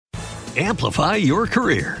Amplify your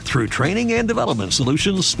career through training and development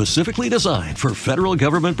solutions specifically designed for federal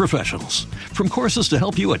government professionals. From courses to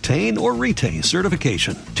help you attain or retain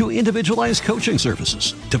certification, to individualized coaching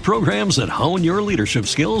services, to programs that hone your leadership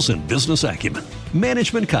skills and business acumen,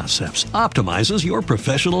 Management Concepts optimizes your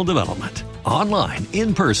professional development. Online,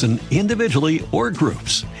 in person, individually, or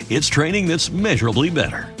groups, it's training that's measurably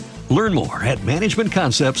better. Learn more at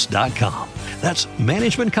managementconcepts.com. That's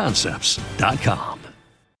managementconcepts.com.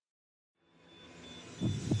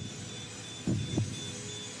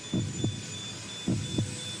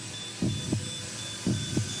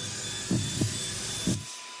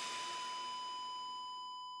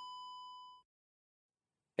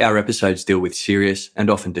 Our episodes deal with serious and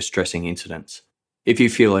often distressing incidents. If you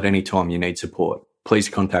feel at any time you need support, please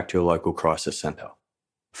contact your local crisis centre.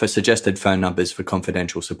 For suggested phone numbers for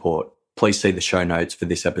confidential support, please see the show notes for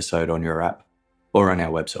this episode on your app or on our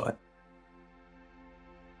website.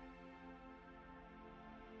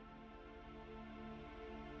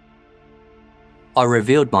 I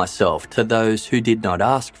revealed myself to those who did not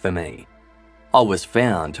ask for me. I was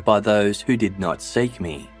found by those who did not seek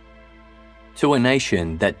me. To a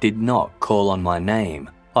nation that did not call on my name,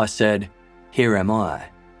 I said, "Here am I,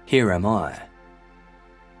 here am I."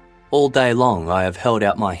 All day long I have held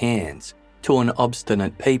out my hands to an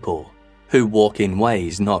obstinate people who walk in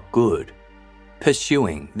ways not good,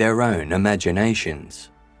 pursuing their own imaginations.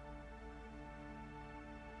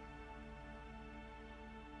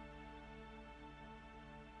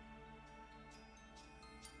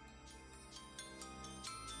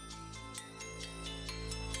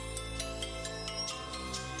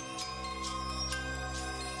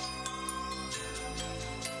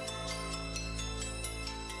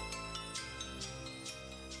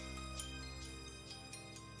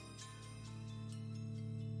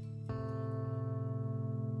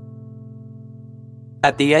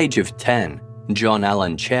 At the age of 10, John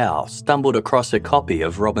Allen Chau stumbled across a copy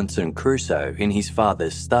of Robinson Crusoe in his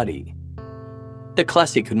father's study. The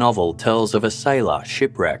classic novel tells of a sailor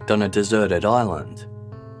shipwrecked on a deserted island.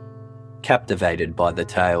 Captivated by the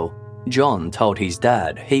tale, John told his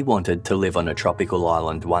dad he wanted to live on a tropical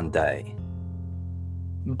island one day.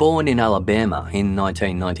 Born in Alabama in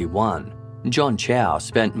 1991, John Chau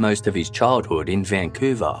spent most of his childhood in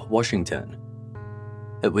Vancouver, Washington.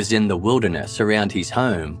 It was in the wilderness around his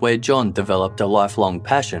home where John developed a lifelong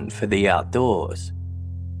passion for the outdoors.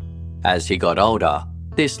 As he got older,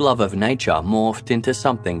 this love of nature morphed into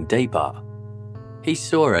something deeper. He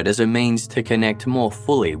saw it as a means to connect more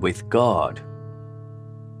fully with God.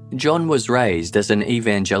 John was raised as an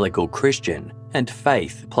evangelical Christian, and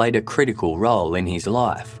faith played a critical role in his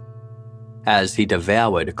life. As he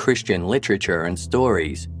devoured Christian literature and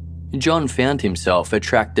stories, John found himself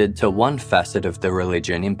attracted to one facet of the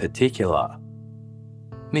religion in particular: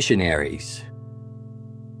 missionaries.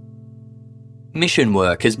 Mission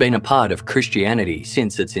work has been a part of Christianity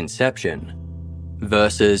since its inception.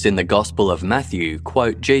 Verses in the Gospel of Matthew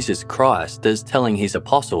quote Jesus Christ as telling his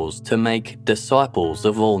apostles to make disciples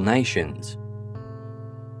of all nations.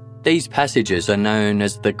 These passages are known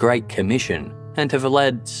as the Great Commission and have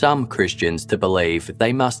led some Christians to believe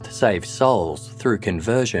they must save souls through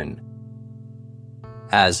conversion.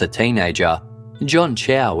 As a teenager, John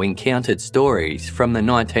Chau encountered stories from the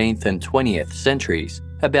 19th and 20th centuries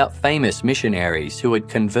about famous missionaries who had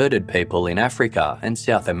converted people in Africa and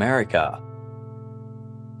South America.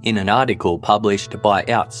 In an article published by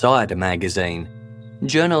Outside magazine,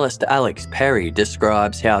 journalist Alex Perry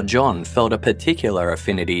describes how John felt a particular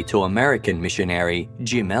affinity to American missionary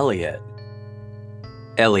Jim Elliot.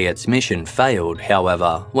 Elliot's mission failed,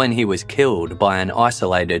 however, when he was killed by an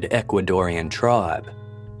isolated Ecuadorian tribe.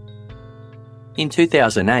 In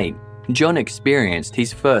 2008, John experienced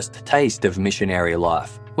his first taste of missionary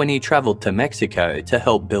life when he travelled to Mexico to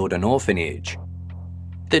help build an orphanage.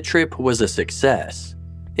 The trip was a success.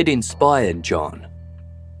 It inspired John.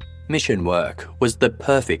 Mission work was the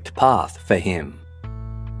perfect path for him.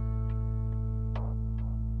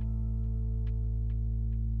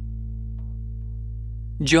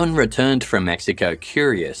 John returned from Mexico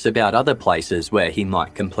curious about other places where he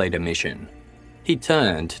might complete a mission. He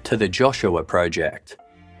turned to the Joshua Project.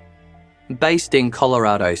 Based in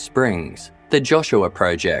Colorado Springs, the Joshua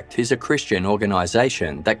Project is a Christian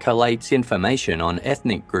organisation that collates information on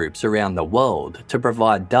ethnic groups around the world to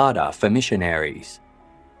provide data for missionaries.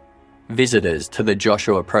 Visitors to the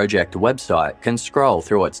Joshua Project website can scroll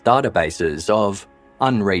through its databases of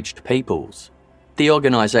unreached peoples, the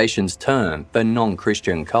organisation's term for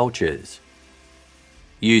non-Christian cultures.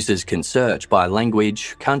 Users can search by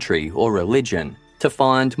language, country or religion to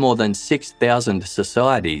find more than 6,000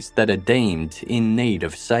 societies that are deemed in need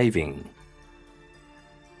of saving.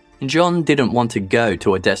 John didn't want to go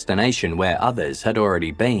to a destination where others had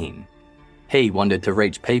already been. He wanted to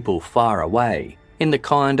reach people far away, in the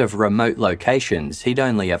kind of remote locations he'd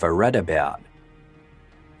only ever read about.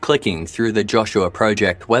 Clicking through the Joshua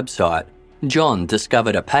Project website, John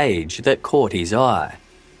discovered a page that caught his eye.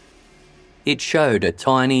 It showed a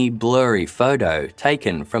tiny, blurry photo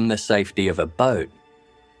taken from the safety of a boat.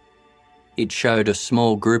 It showed a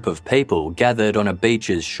small group of people gathered on a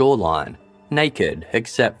beach's shoreline, naked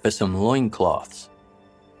except for some loincloths.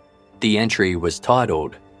 The entry was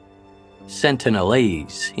titled,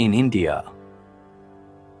 "Sentinelese in India."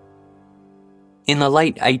 In the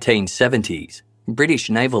late 1870s, British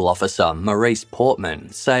naval officer Maurice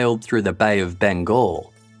Portman sailed through the Bay of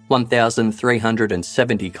Bengal,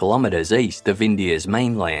 1,370 kilometres east of India's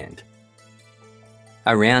mainland.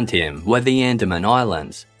 Around him were the Andaman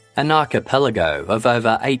Islands, an archipelago of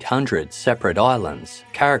over 800 separate islands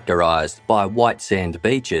characterised by white sand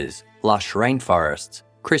beaches, lush rainforests,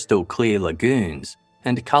 crystal clear lagoons,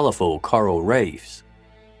 and colourful coral reefs.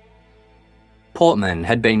 Portman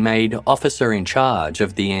had been made officer in charge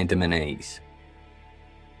of the Andamanese.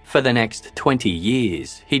 For the next 20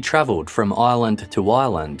 years, he travelled from island to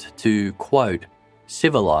island to, quote,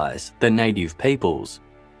 civilise the native peoples,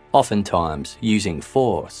 oftentimes using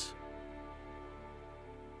force.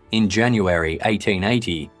 In January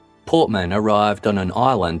 1880, Portman arrived on an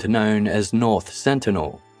island known as North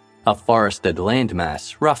Sentinel, a forested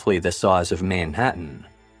landmass roughly the size of Manhattan.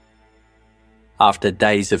 After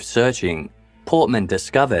days of searching, Portman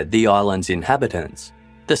discovered the island's inhabitants,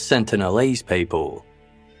 the Sentinelese people.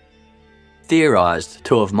 Theorised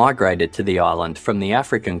to have migrated to the island from the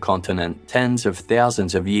African continent tens of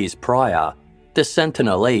thousands of years prior, the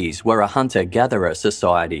Sentinelese were a hunter-gatherer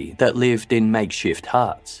society that lived in makeshift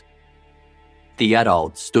huts. The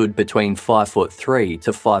adults stood between 5'3"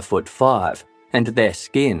 to 5'5", and their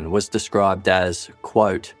skin was described as,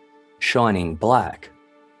 quote, shining black.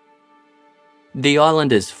 The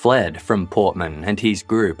islanders fled from Portman and his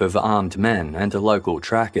group of armed men and local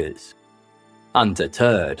trackers.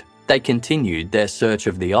 Undeterred, they continued their search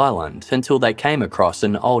of the island until they came across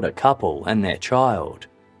an older couple and their child.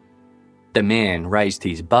 The man raised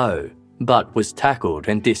his bow, but was tackled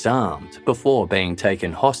and disarmed before being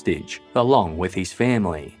taken hostage, along with his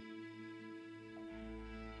family.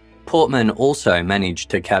 Portman also managed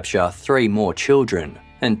to capture 3 more children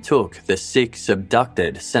and took the 6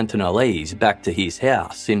 abducted Sentinelese back to his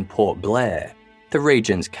house in Port Blair, the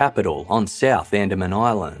region's capital on South Andaman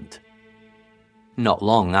Island. Not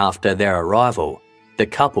long after their arrival, the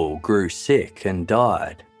couple grew sick and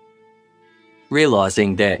died.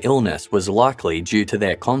 Realising their illness was likely due to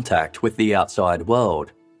their contact with the outside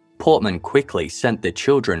world, Portman quickly sent the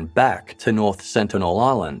children back to North Sentinel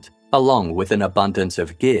Island, along with an abundance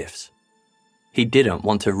of gifts. He didn't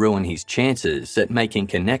want to ruin his chances at making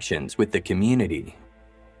connections with the community.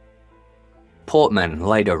 Portman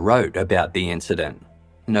later wrote about the incident,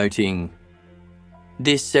 noting,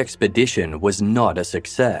 "This expedition was not a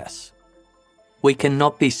success. We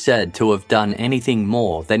cannot be said to have done anything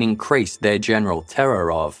more than increase their general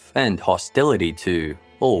terror of and hostility to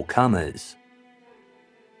all comers."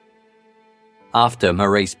 After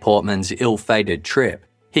Maurice Portman's ill-fated trip,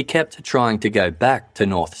 he kept trying to go back to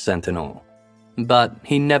North Sentinel, but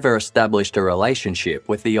he never established a relationship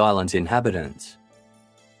with the island's inhabitants.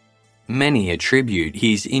 Many attribute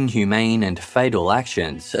his inhumane and fatal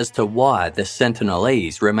actions as to why the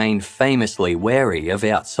Sentinelese remain famously wary of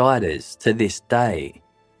outsiders to this day.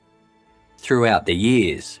 Throughout the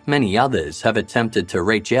years, many others have attempted to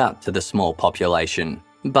reach out to the small population,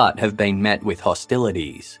 but have been met with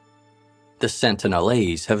hostilities. The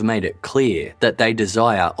Sentinelese have made it clear that they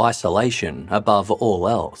desire isolation above all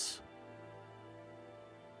else.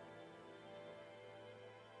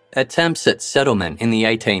 Attempts at settlement in the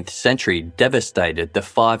 18th century devastated the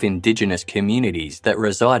 5 indigenous communities that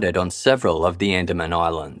resided on several of the Andaman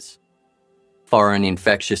Islands. Foreign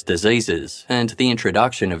infectious diseases and the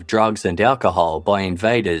introduction of drugs and alcohol by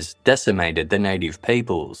invaders decimated the native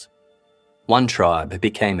peoples. One tribe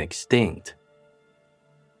became extinct.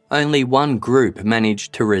 Only one group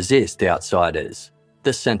managed to resist outsiders,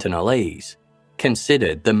 the Sentinelese,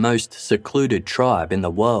 considered the most secluded tribe in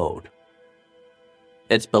the world.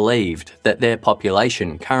 It's believed that their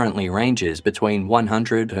population currently ranges between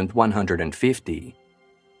 100 and 150.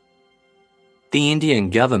 The Indian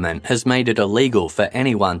government has made it illegal for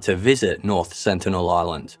anyone to visit North Sentinel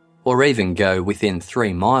Island, or even go within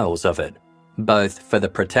 3 miles of it, both for the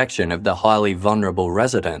protection of the highly vulnerable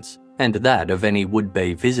residents and that of any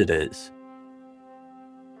would-be visitors.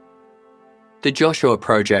 The Joshua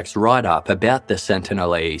Project's write-up about the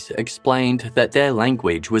Sentinelese explained that their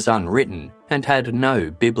language was unwritten and had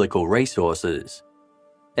no biblical resources.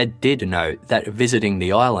 It did note that visiting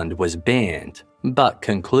the island was banned, but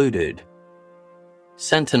concluded,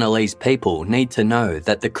 Sentinelese people need to know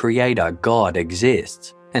that the Creator God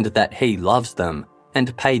exists and that He loves them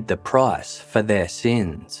and paid the price for their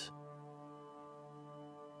sins.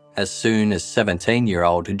 As soon as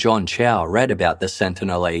 17-year-old John Chow read about the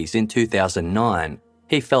Sentinelese in 2009,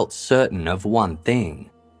 he felt certain of one thing.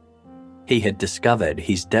 He had discovered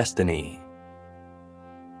his destiny.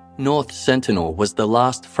 North Sentinel was the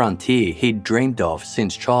last frontier he'd dreamed of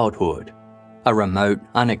since childhood, a remote,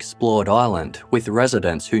 unexplored island with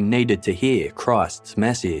residents who needed to hear Christ's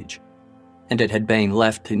message, and it had been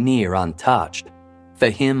left near untouched, for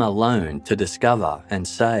him alone to discover and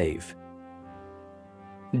save.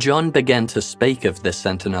 John began to speak of the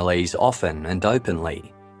Sentinelese often and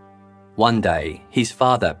openly. One day, his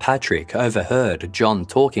father Patrick overheard John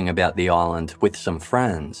talking about the island with some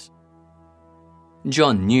friends.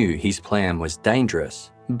 John knew his plan was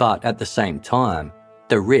dangerous, but at the same time,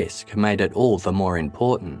 the risk made it all the more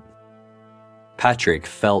important. Patrick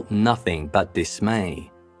felt nothing but dismay.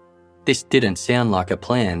 This didn't sound like a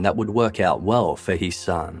plan that would work out well for his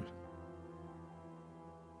son.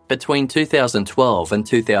 Between 2012 and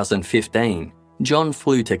 2015, John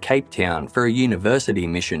flew to Cape Town for a university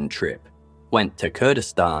mission trip, went to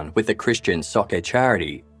Kurdistan with a Christian soccer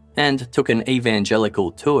charity, and took an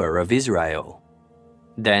evangelical tour of Israel.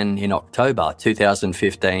 Then, in October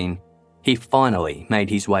 2015, he finally made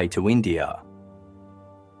his way to India.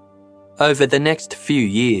 Over the next few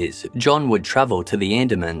years, John would travel to the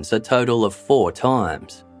Andamans a total of 4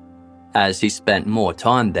 times. As he spent more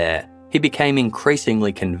time there, he became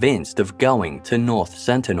increasingly convinced of going to North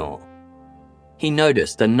Sentinel. He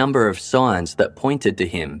noticed a number of signs that pointed to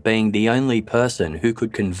him being the only person who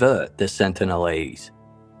could convert the Sentinelese.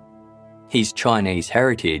 His Chinese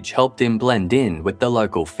heritage helped him blend in with the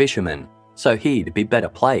local fishermen, so he'd be better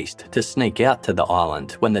placed to sneak out to the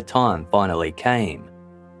island when the time finally came.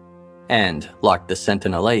 And, like the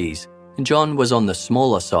Sentinelese, John was on the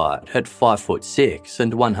smaller side at 5'6"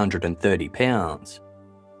 and 130 pounds.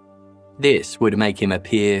 This would make him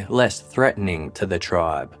appear less threatening to the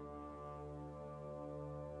tribe.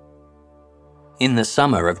 In the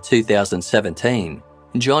summer of 2017,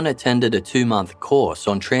 John attended a 2-month course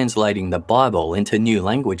on translating the Bible into new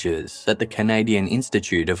languages at the Canadian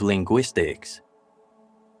Institute of Linguistics.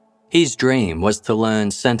 His dream was to learn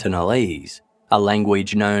Sentinelese, a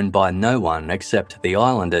language known by no one except the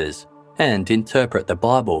islanders, and interpret the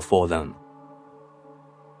Bible for them.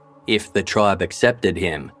 If the tribe accepted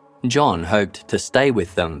him, John hoped to stay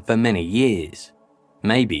with them for many years,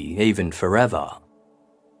 maybe even forever.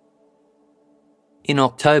 In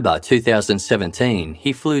October 2017,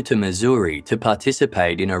 he flew to Missouri to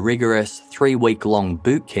participate in a rigorous 3-week-long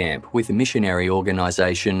boot camp with missionary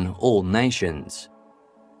organisation All Nations.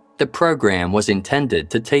 The program was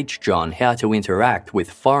intended to teach John how to interact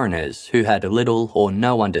with foreigners who had little or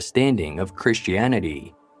no understanding of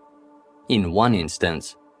Christianity. In one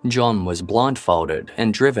instance, John was blindfolded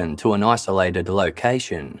and driven to an isolated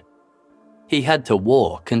location. He had to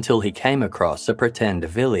walk until he came across a pretend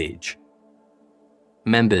village.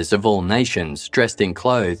 Members of All Nations dressed in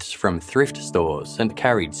clothes from thrift stores and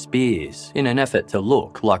carried spears in an effort to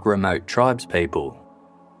look like remote tribespeople.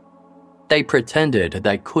 They pretended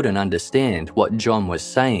they couldn't understand what John was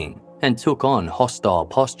saying and took on hostile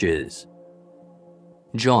postures.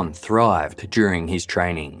 John thrived during his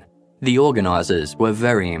training. The organisers were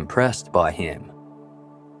very impressed by him.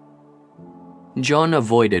 John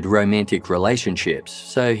avoided romantic relationships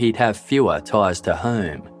so he'd have fewer ties to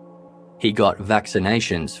home. He got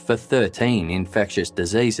vaccinations for 13 infectious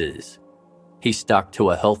diseases. He stuck to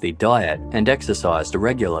a healthy diet and exercised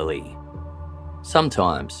regularly.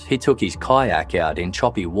 Sometimes he took his kayak out in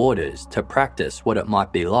choppy waters to practice what it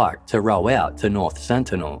might be like to row out to North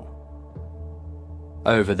Sentinel.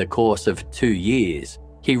 Over the course of 2 years,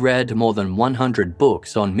 he read more than 100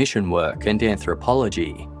 books on mission work and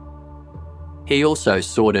anthropology. He also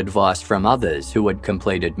sought advice from others who had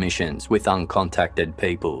completed missions with uncontacted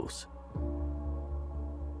peoples.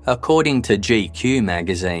 According to GQ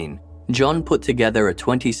magazine, John put together a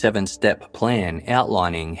 27-step plan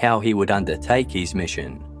outlining how he would undertake his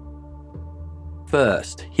mission.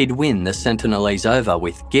 First, he'd win the Sentinelese over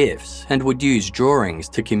with gifts and would use drawings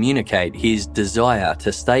to communicate his desire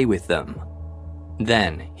to stay with them.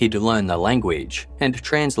 Then, he'd learn the language and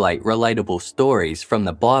translate relatable stories from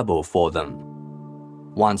the Bible for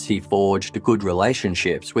them. Once he forged good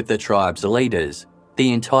relationships with the tribe's leaders,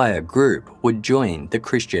 the entire group would join the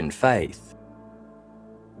Christian faith.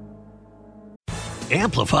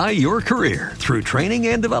 Amplify your career through training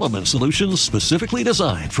and development solutions specifically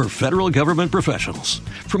designed for federal government professionals.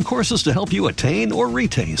 From courses to help you attain or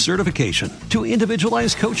retain certification, to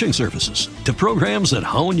individualized coaching services, to programs that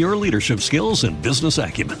hone your leadership skills and business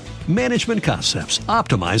acumen, Management Concepts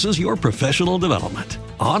optimizes your professional development.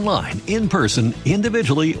 Online, in person,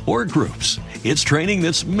 individually, or groups, it's training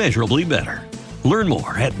that's measurably better. Learn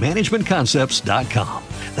more at managementconcepts.com.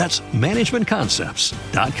 That's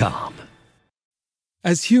managementconcepts.com.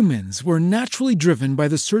 As humans, we're naturally driven by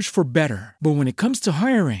the search for better. But when it comes to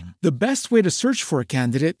hiring, the best way to search for a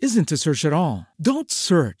candidate isn't to search at all. Don't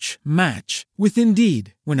search, match with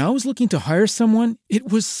Indeed. When I was looking to hire someone,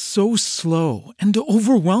 it was so slow and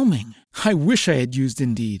overwhelming. I wish I had used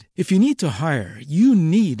Indeed. If you need to hire, you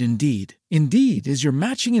need Indeed. Indeed is your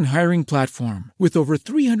matching and hiring platform with over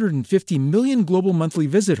 350 million global monthly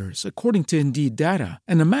visitors, according to Indeed data,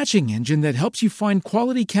 and a matching engine that helps you find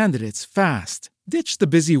quality candidates fast. Ditch the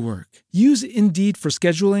busy work. Use Indeed for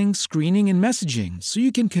scheduling, screening, and messaging so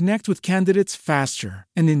you can connect with candidates faster.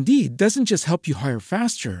 And Indeed doesn't just help you hire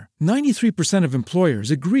faster. 93% of employers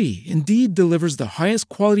agree Indeed delivers the highest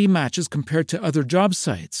quality matches compared to other job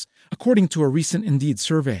sites, according to a recent Indeed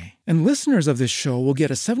survey. And listeners of this show will get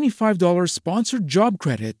a $75 sponsored job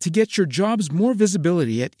credit to get your jobs more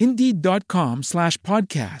visibility at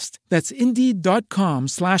Indeed.com/podcast. That's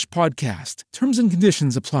Indeed.com/podcast. Terms and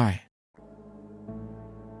conditions apply.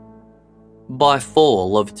 By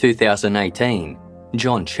fall of 2018,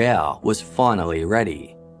 John Chow was finally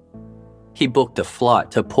ready. He booked a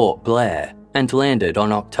flight to Port Blair and landed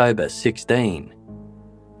on October 16.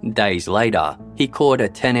 Days later, he caught a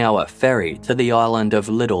 10-hour ferry to the island of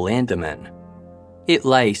Little Andaman. It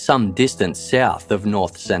lay some distance south of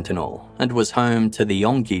North Sentinel and was home to the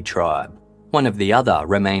Yonggi tribe, one of the other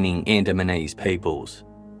remaining Andamanese peoples.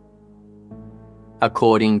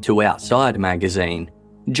 According to Outside magazine,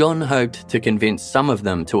 John hoped to convince some of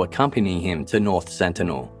them to accompany him to North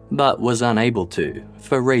Sentinel, but was unable to,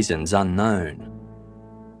 for reasons unknown.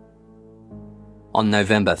 On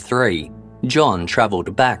November 3, John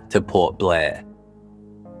travelled back to Port Blair.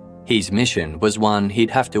 His mission was one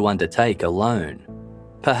he'd have to undertake alone.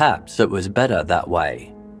 Perhaps it was better that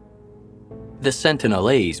way. The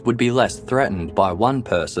Sentinelese would be less threatened by one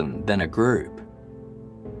person than a group.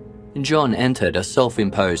 John entered a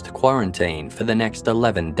self-imposed quarantine for the next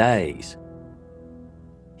 11 days.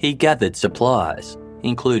 He gathered supplies,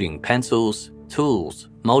 including pencils, tools,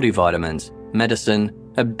 multivitamins, medicine,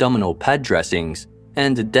 abdominal pad dressings,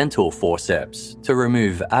 and dental forceps to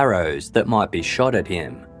remove arrows that might be shot at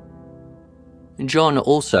him. John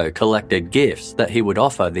also collected gifts that he would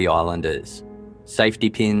offer the islanders: safety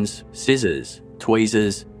pins, scissors,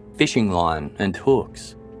 tweezers, fishing line, and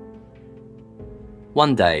hooks.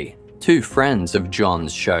 One day, two friends of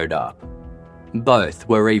John's showed up. Both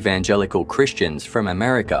were evangelical Christians from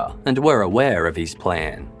America and were aware of his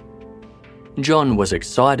plan. John was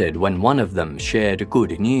excited when one of them shared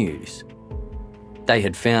good news. They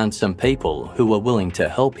had found some people who were willing to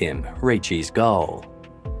help him reach his goal.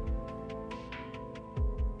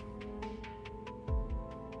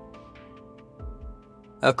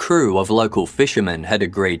 A crew of local fishermen had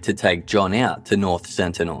agreed to take John out to North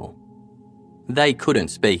Sentinel. They couldn't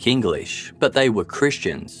speak English, but they were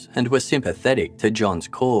Christians and were sympathetic to John's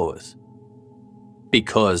cause.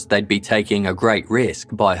 Because they'd be taking a great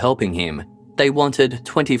risk by helping him, they wanted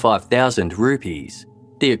 25,000 rupees,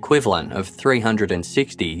 the equivalent of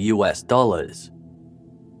 $360.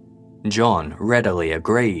 John readily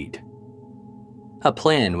agreed. A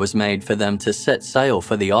plan was made for them to set sail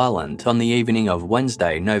for the island on the evening of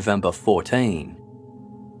Wednesday, November 14.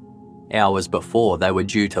 Hours before they were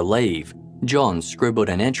due to leave, John scribbled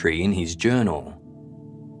an entry in his journal.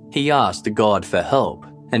 He asked God for help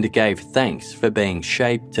and gave thanks for being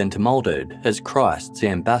shaped and moulded as Christ's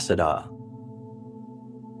ambassador.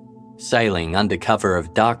 Sailing under cover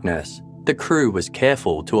of darkness, the crew was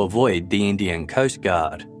careful to avoid the Indian Coast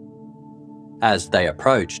Guard. As they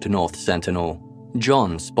approached North Sentinel,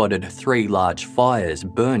 John spotted 3 large fires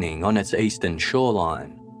burning on its eastern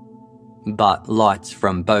shoreline. But lights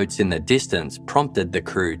from boats in the distance prompted the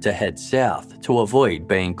crew to head south to avoid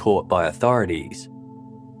being caught by authorities.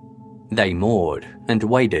 They moored and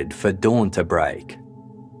waited for dawn to break.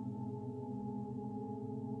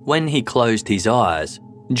 When he closed his eyes,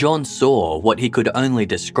 John saw what he could only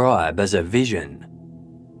describe as a vision.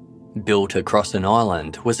 Built across an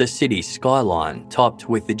island was a city skyline topped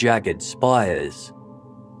with jagged spires.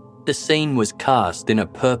 The scene was cast in a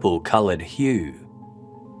purple-coloured hue.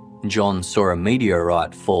 John saw a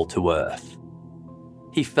meteorite fall to Earth.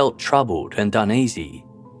 He felt troubled and uneasy.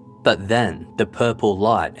 But then the purple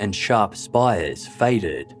light and sharp spires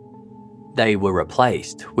faded. They were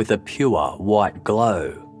replaced with a pure white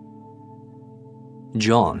glow.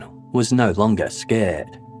 John was no longer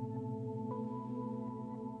scared.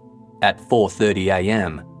 At 4:30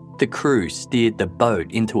 a.m, the crew steered the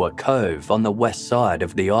boat into a cove on the west side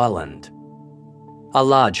of the island. A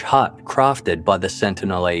large hut crafted by the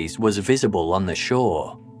Sentinelese was visible on the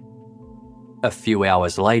shore. A few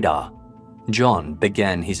hours later, John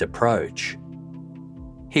began his approach.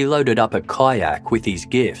 He loaded up a kayak with his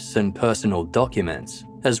gifts and personal documents,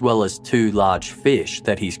 as well as 2 large fish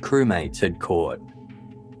that his crewmates had caught.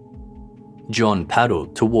 John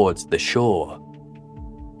paddled towards the shore.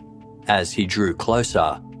 As he drew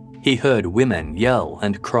closer, he heard women yell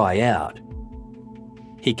and cry out.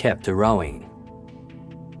 He kept rowing.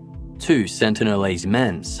 2 Sentinelese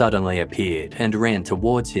men suddenly appeared and ran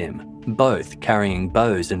towards him, both carrying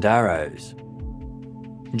bows and arrows.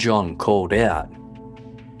 John called out,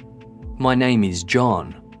 "My name is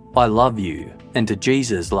John. I love you, and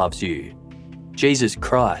Jesus loves you. Jesus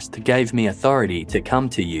Christ gave me authority to come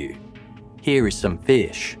to you. Here is some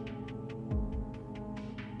fish."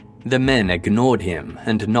 The men ignored him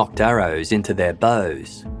and knocked arrows into their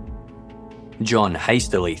bows. John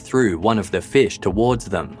hastily threw one of the fish towards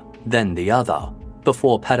them, then the other,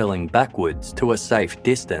 before paddling backwards to a safe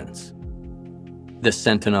distance. The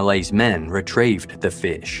Sentinelese men retrieved the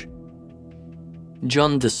fish.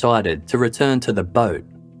 John decided to return to the boat,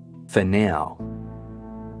 for now.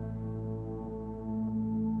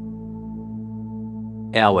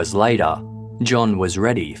 Hours later, John was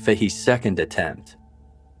ready for his second attempt.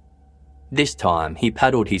 This time he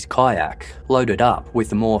paddled his kayak, loaded up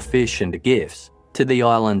with more fish and gifts, to the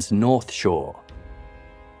island's north shore.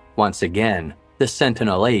 Once again, the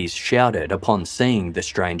Sentinelese shouted upon seeing the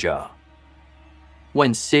stranger.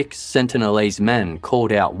 When 6 Sentinelese men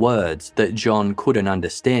called out words that John couldn't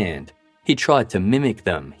understand, he tried to mimic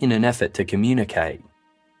them in an effort to communicate.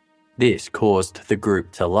 This caused the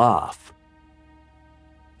group to laugh.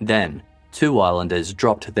 Then, 2 islanders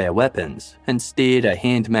dropped their weapons and steered a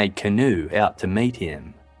handmade canoe out to meet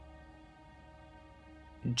him.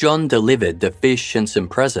 John delivered the fish and some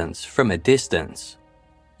presents from a distance.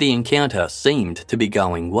 The encounter seemed to be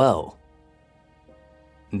going well.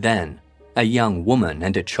 Then, a young woman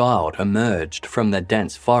and a child emerged from the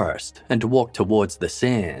dense forest and walked towards the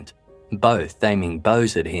sand, both aiming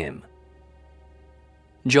bows at him.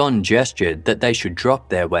 John gestured that they should drop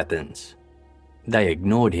their weapons. They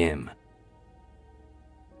ignored him.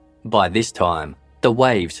 By this time, the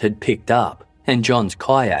waves had picked up and John's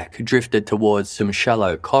kayak drifted towards some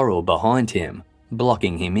shallow coral behind him,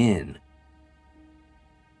 blocking him in.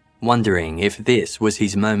 Wondering if this was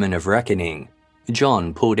his moment of reckoning,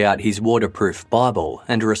 John pulled out his waterproof Bible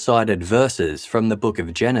and recited verses from the book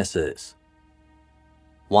of Genesis.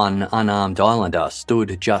 One unarmed islander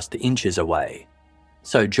stood just inches away,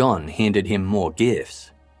 so John handed him more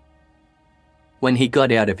gifts. When he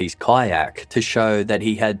got out of his kayak to show that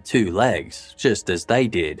he had 2 legs, just as they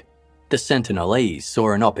did, the Sentinelese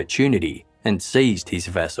saw an opportunity and seized his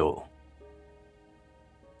vessel.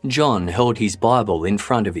 John held his Bible in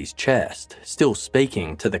front of his chest, still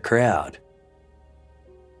speaking to the crowd.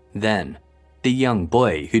 Then, the young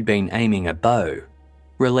boy who'd been aiming a bow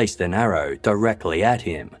released an arrow directly at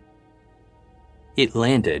him. It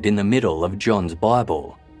landed in the middle of John's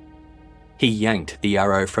Bible. He yanked the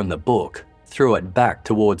arrow from the book, threw it back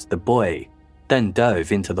towards the boy, then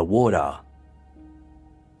dove into the water.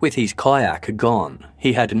 With his kayak gone,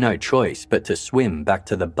 he had no choice but to swim back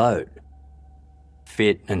to the boat.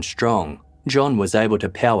 Fit and strong, John was able to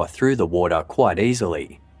power through the water quite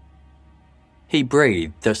easily. He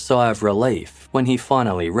breathed a sigh of relief when he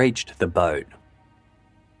finally reached the boat.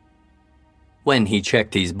 When he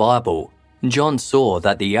checked his Bible, John saw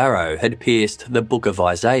that the arrow had pierced the book of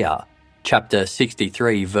Isaiah, chapter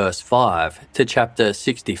 63 verse 5 to chapter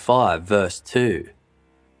 65 verse 2.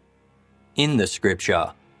 In the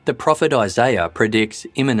scripture, the prophet Isaiah predicts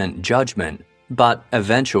imminent judgment but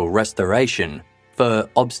eventual restoration for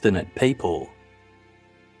obstinate people.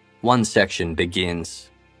 One section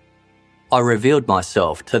begins, "I revealed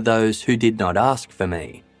myself to those who did not ask for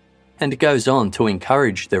me," and goes on to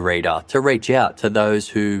encourage the reader to reach out to those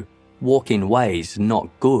who walk in ways not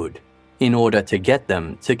good in order to get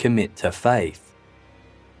them to commit to faith.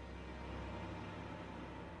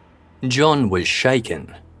 John was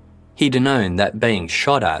shaken. He'd known that being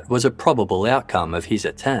shot at was a probable outcome of his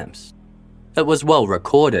attempts. It was well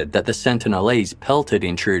recorded that the Sentinelese pelted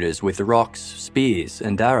intruders with rocks, spears,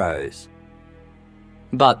 and arrows.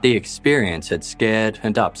 But the experience had scared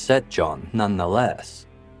and upset John nonetheless.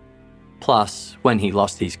 Plus, when he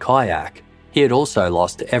lost his kayak, he had also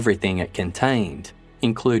lost everything it contained,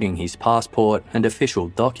 including his passport and official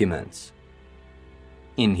documents.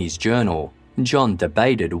 In his journal, John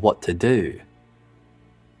debated what to do.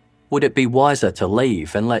 Would it be wiser to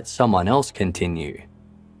leave and let someone else continue?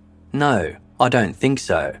 No, I don't think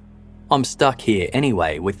so. I'm stuck here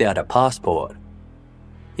anyway without a passport.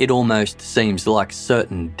 It almost seems like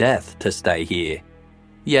certain death to stay here.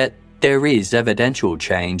 Yet, there is evidential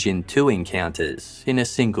change in 2 encounters in a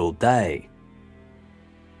single day.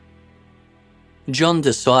 John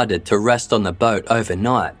decided to rest on the boat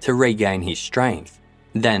overnight to regain his strength,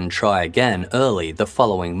 then try again early the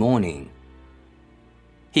following morning.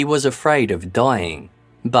 He was afraid of dying,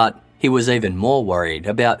 but he was even more worried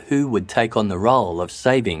about who would take on the role of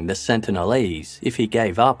saving the Sentinelese if he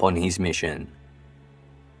gave up on his mission.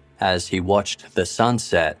 As he watched the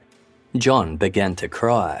sunset, John began to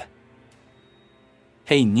cry.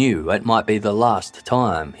 He knew it might be the last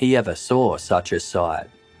time he ever saw such a sight.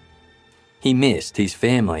 He missed his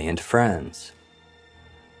family and friends.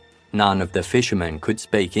 None of the fishermen could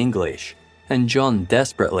speak English, and John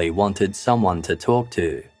desperately wanted someone to talk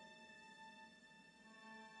to.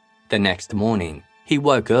 The next morning, he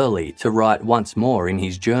woke early to write once more in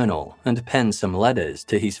his journal and pen some letters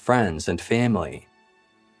to his friends and family.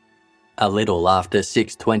 A little after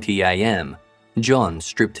 6:20 a.m., John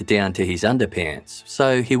stripped down to his underpants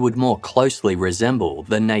so he would more closely resemble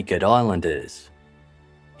the naked islanders.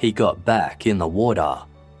 He got back in the water.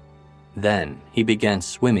 Then he began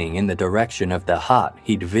swimming in the direction of the hut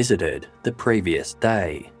he'd visited the previous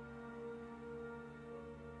day.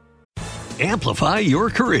 Amplify your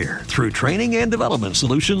career through training and development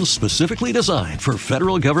solutions specifically designed for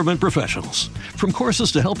federal government professionals. From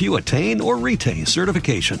courses to help you attain or retain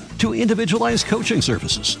certification, to individualized coaching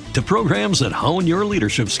services, to programs that hone your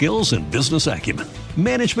leadership skills and business acumen,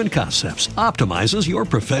 Management Concepts optimizes your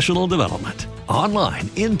professional development. Online,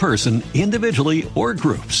 in person, individually, or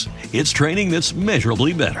groups, it's training that's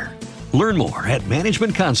measurably better. Learn more at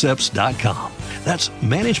managementconcepts.com. That's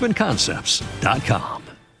managementconcepts.com.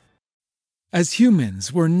 As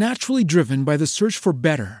humans, we're naturally driven by the search for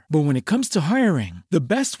better. But when it comes to hiring, the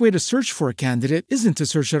best way to search for a candidate isn't to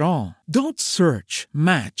search at all. Don't search,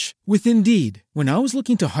 match with Indeed. When I was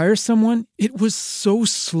looking to hire someone, it was so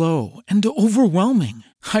slow and overwhelming.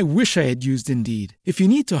 I wish I had used Indeed. If you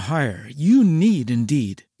need to hire, you need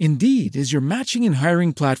Indeed. Indeed is your matching and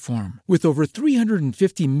hiring platform with over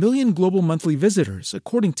 350 million global monthly visitors,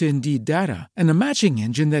 according to Indeed data, and a matching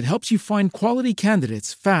engine that helps you find quality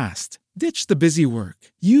candidates fast. Ditch the busy work.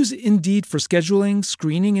 Use Indeed for scheduling,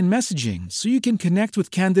 screening, and messaging so you can connect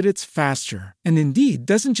with candidates faster. And Indeed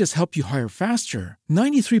doesn't just help you hire faster.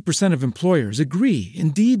 93% of employers agree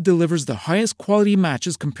Indeed delivers the highest quality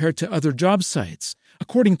matches compared to other job sites,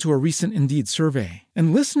 according to a recent Indeed survey.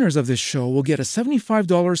 And listeners of this show will get a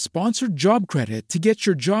 $75 sponsored job credit to get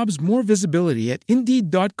your jobs more visibility at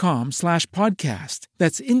Indeed.com/podcast.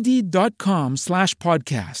 That's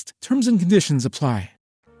Indeed.com/podcast. Terms and conditions apply.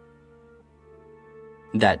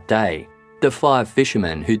 That day, the 5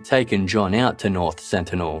 fishermen who'd taken John out to North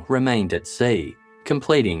Sentinel remained at sea,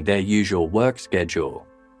 completing their usual work schedule.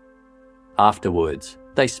 Afterwards,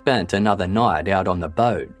 they spent another night out on the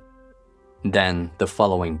boat. Then, the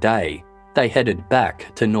following day, they headed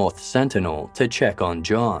back to North Sentinel to check on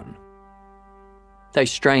John. They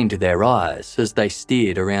strained their eyes as they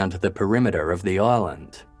steered around the perimeter of the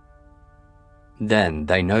island. Then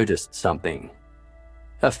they noticed something.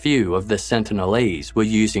 A few of the Sentinelese were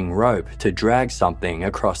using rope to drag something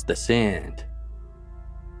across the sand.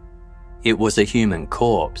 It was a human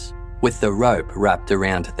corpse, with the rope wrapped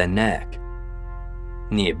around the neck.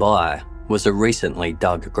 Nearby was a recently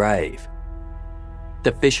dug grave.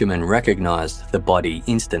 The fishermen recognized the body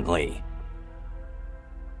instantly.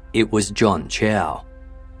 It was John Chow.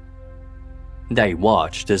 They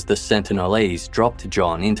watched as the Sentinelese dropped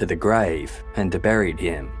John into the grave and buried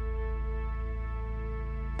him.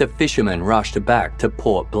 The fishermen rushed back to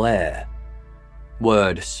Port Blair.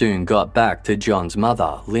 Word soon got back to John's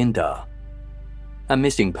mother, Linda. A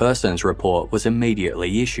missing persons report was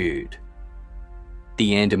immediately issued.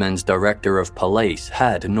 The Andaman's Director of Police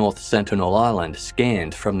had North Sentinel Island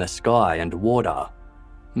scanned from the sky and water,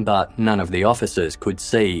 but none of the officers could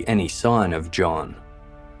see any sign of John.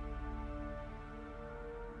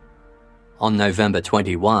 On November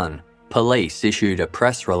 21, police issued a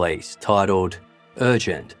press release titled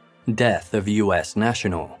Urgent, Death of US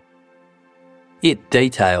National. It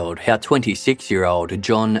detailed how 26-year-old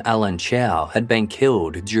John Allen Chow had been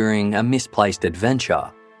killed during a misplaced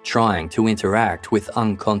adventure, trying to interact with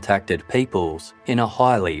uncontacted peoples in a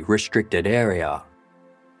highly restricted area.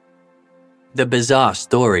 The bizarre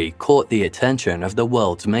story caught the attention of the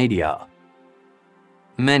world's media.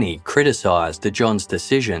 Many criticised John's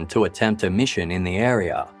decision to attempt a mission in the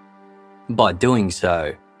area. By doing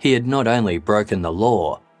so, he had not only broken the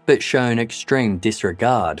law, but shown extreme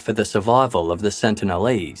disregard for the survival of the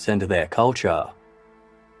Sentinelese and their culture.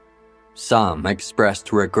 Some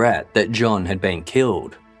expressed regret that John had been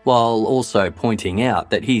killed, while also pointing out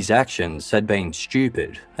that his actions had been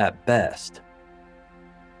stupid at best.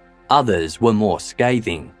 Others were more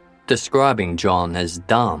scathing, describing John as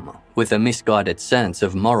dumb, with a misguided sense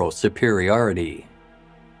of moral superiority.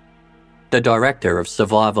 The director of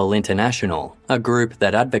Survival International, a group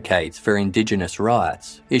that advocates for Indigenous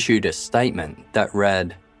rights, issued a statement that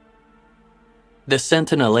read, "The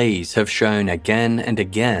Sentinelese have shown again and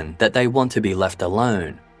again that they want to be left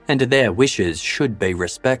alone, and their wishes should be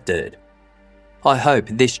respected. I hope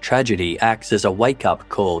this tragedy acts as a wake-up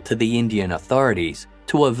call to the Indian authorities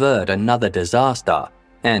to avert another disaster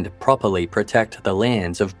and properly protect the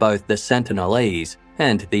lands of both the Sentinelese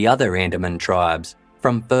and the other Andaman tribes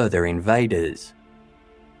from further invaders."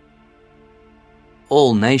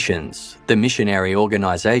 All Nations, the missionary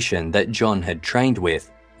organisation that John had trained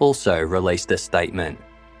with, also released a statement.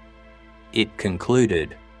 It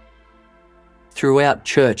concluded, "Throughout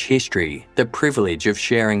church history, the privilege of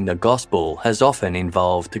sharing the gospel has often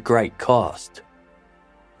involved great cost.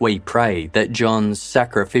 We pray that John's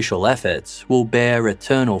sacrificial efforts will bear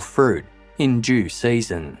eternal fruit in due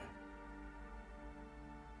season."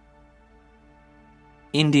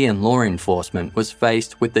 Indian law enforcement was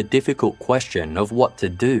faced with the difficult question of what to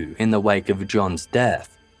do in the wake of John's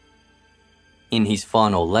death. In his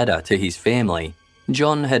final letter to his family,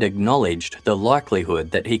 John had acknowledged the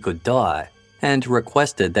likelihood that he could die and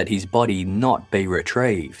requested that his body not be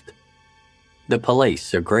retrieved. The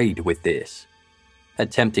police agreed with this.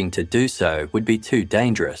 Attempting to do so would be too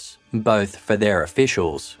dangerous, both for their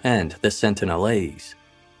officials and the Sentinelese.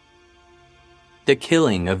 The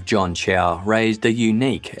killing of John Chau raised a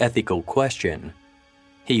unique ethical question.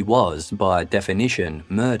 He was, by definition,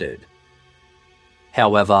 murdered.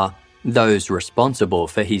 However, those responsible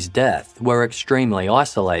for his death were extremely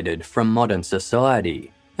isolated from modern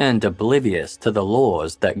society and oblivious to the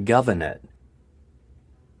laws that govern it.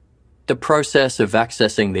 The process of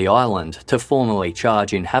accessing the island to formally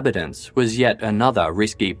charge inhabitants was yet another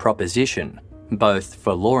risky proposition, both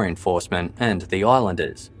for law enforcement and the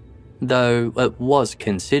islanders, though it was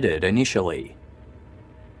considered initially.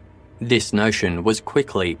 This notion was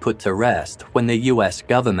quickly put to rest when the US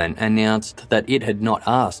government announced that it had not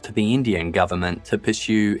asked the Indian government to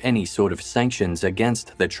pursue any sort of sanctions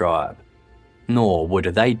against the tribe, nor would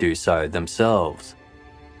they do so themselves.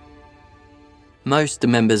 Most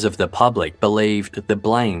members of the public believed the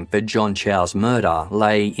blame for John Chau's murder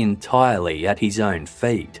lay entirely at his own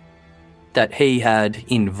feet, that he had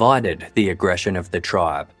invited the aggression of the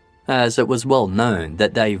tribe, as it was well known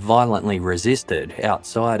that they violently resisted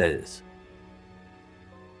outsiders.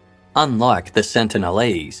 Unlike the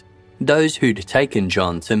Sentinelese, those who'd taken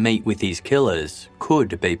John to meet with his killers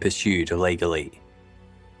could be pursued legally.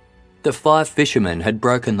 The 5 fishermen had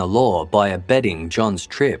broken the law by abetting John's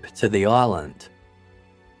trip to the island.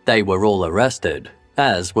 They were all arrested,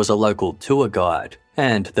 as was a local tour guide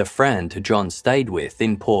and the friend John stayed with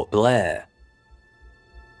in Port Blair.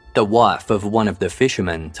 The wife of one of the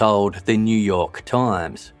fishermen told the New York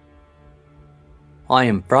Times, "I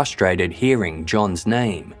am frustrated hearing John's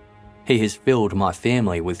name. He has filled my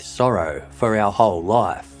family with sorrow for our whole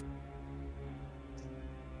life."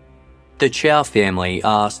 The Chau family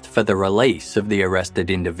asked for the release of the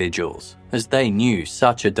arrested individuals, as they knew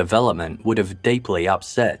such a development would have deeply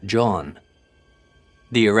upset John.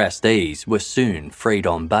 The arrestees were soon freed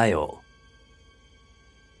on bail.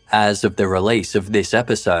 As of the release of this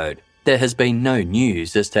episode, there has been no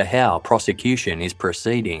news as to how prosecution is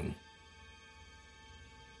proceeding.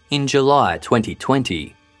 In July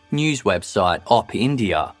 2020, news website Op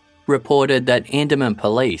India reported that Andaman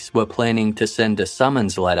police were planning to send a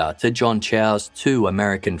summons letter to John Chau's 2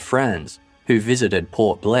 American friends who visited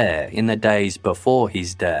Port Blair in the days before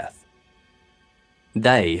his death.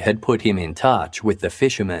 They had put him in touch with the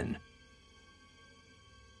fishermen.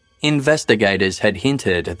 Investigators had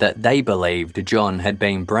hinted that they believed John had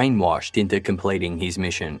been brainwashed into completing his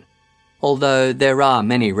mission, although there are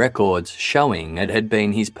many records showing it had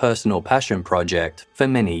been his personal passion project for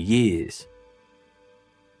many years.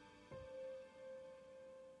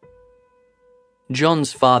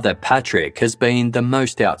 John's father Patrick has been the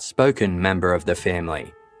most outspoken member of the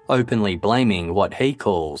family, openly blaming what he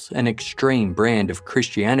calls an extreme brand of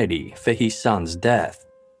Christianity for his son's death.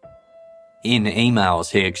 In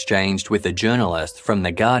emails he exchanged with a journalist from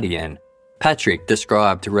The Guardian, Patrick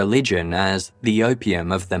described religion as the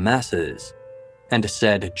opium of the masses, and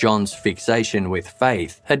said John's fixation with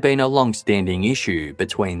faith had been a long-standing issue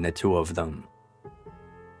between the two of them.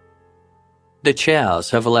 The Chows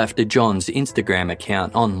have left John's Instagram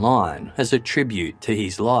account online as a tribute to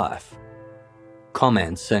his life.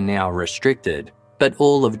 Comments are now restricted, but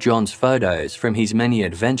all of John's photos from his many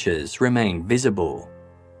adventures remain visible.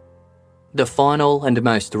 The final and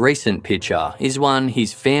most recent picture is one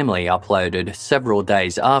his family uploaded several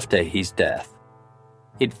days after his death.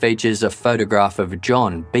 It features a photograph of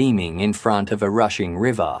John beaming in front of a rushing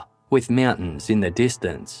river with mountains in the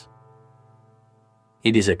distance.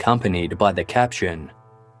 It is accompanied by the caption,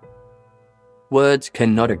 "Words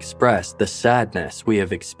cannot express the sadness we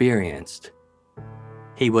have experienced.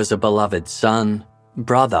 He was a beloved son,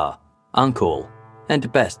 brother, uncle, and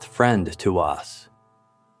best friend to us.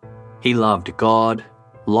 He loved God,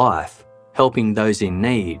 life, helping those in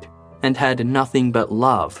need, and had nothing but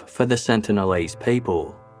love for the Sentinelese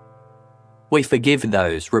people. We forgive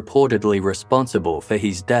those reportedly responsible for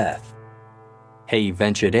his death. He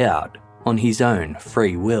ventured out on his own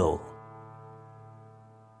free will."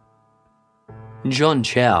 John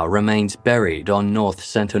Chow remains buried on North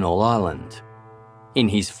Sentinel Island. In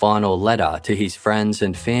his final letter to his friends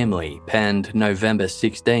and family, penned November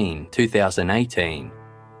 16, 2018,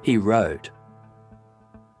 he wrote,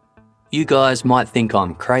 "You guys might think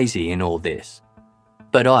I'm crazy in all this,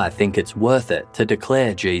 but I think it's worth it to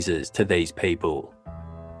declare Jesus to these people.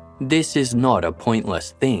 This is not a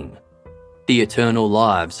pointless thing. The eternal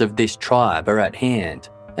lives of this tribe are at hand,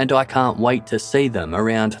 and I can't wait to see them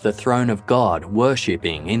around the throne of God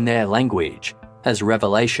worshipping in their language, as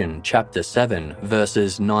Revelation chapter 7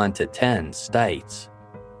 verses 9 to 10 states.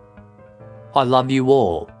 I love you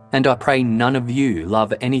all, and I pray none of you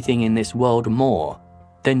love anything in this world more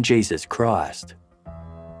than Jesus Christ."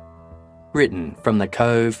 Written from the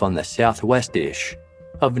cove on the southwest-ish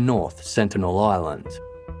of North Sentinel Island.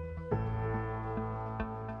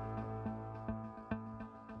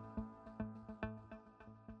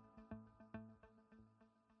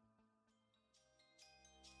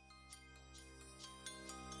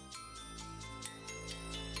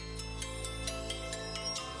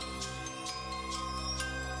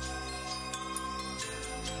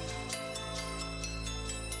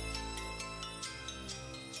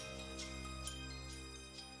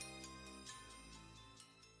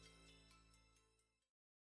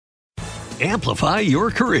 Amplify your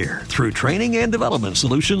career through training and development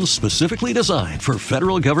solutions specifically designed for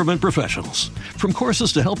federal government professionals. From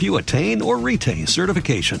courses to help you attain or retain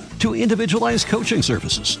certification, to individualized coaching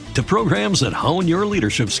services, to programs that hone your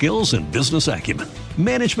leadership skills and business acumen,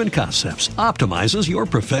 Management Concepts optimizes your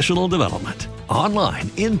professional development. Online,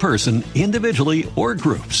 in person, individually, or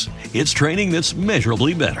groups, it's training that's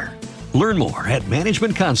measurably better. Learn more at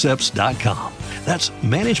managementconcepts.com. That's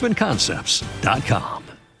managementconcepts.com.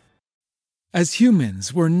 As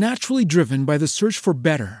humans, we're naturally driven by the search for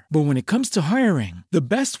better. But when it comes to hiring, the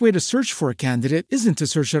best way to search for a candidate isn't to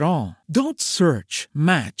search at all. Don't search,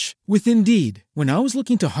 match with Indeed. When I was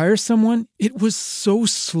looking to hire someone, it was so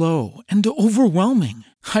slow and overwhelming.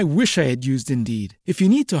 I wish I had used Indeed. If you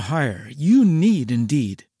need to hire, you need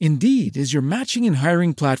Indeed. Indeed is your matching and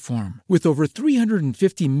hiring platform with over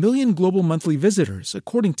 350 million global monthly visitors,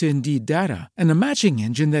 according to Indeed data, and a matching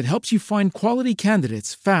engine that helps you find quality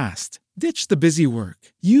candidates fast. Ditch the busy work.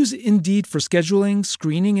 Use Indeed for scheduling,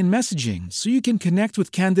 screening, and messaging so you can connect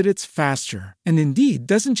with candidates faster. And Indeed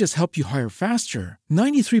doesn't just help you hire faster.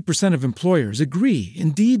 93% of employers agree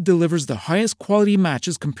Indeed delivers the highest quality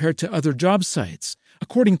matches compared to other job sites,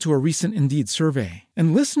 according to a recent Indeed survey.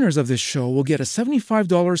 And listeners of this show will get a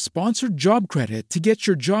 $75 sponsored job credit to get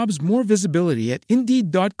your jobs more visibility at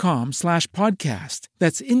Indeed.com/podcast.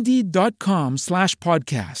 That's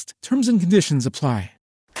Indeed.com/podcast. Terms and conditions apply.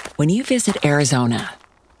 When you visit Arizona,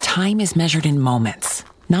 time is measured in moments,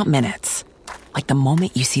 not minutes. Like the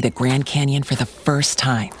moment you see the Grand Canyon for the first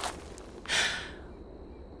time.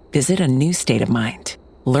 Visit a new state of mind.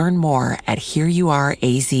 Learn more at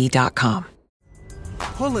hereyouareaz.com.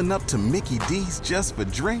 Pulling up to Mickey D's just for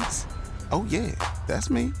drinks? Oh yeah, that's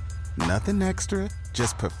me. Nothing extra,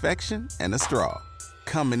 just perfection and a straw.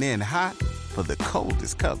 Coming in hot for the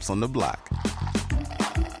coldest cups on the block.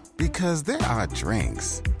 Because there are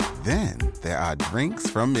drinks. Then there are drinks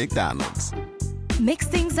from McDonald's. Mix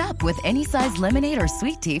things up with any size lemonade or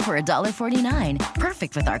sweet tea for $1.49.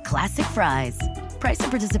 Perfect with our classic fries. Price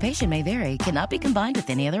and participation may vary. Cannot be combined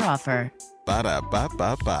with any other offer.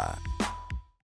 Ba-da-ba-ba-ba.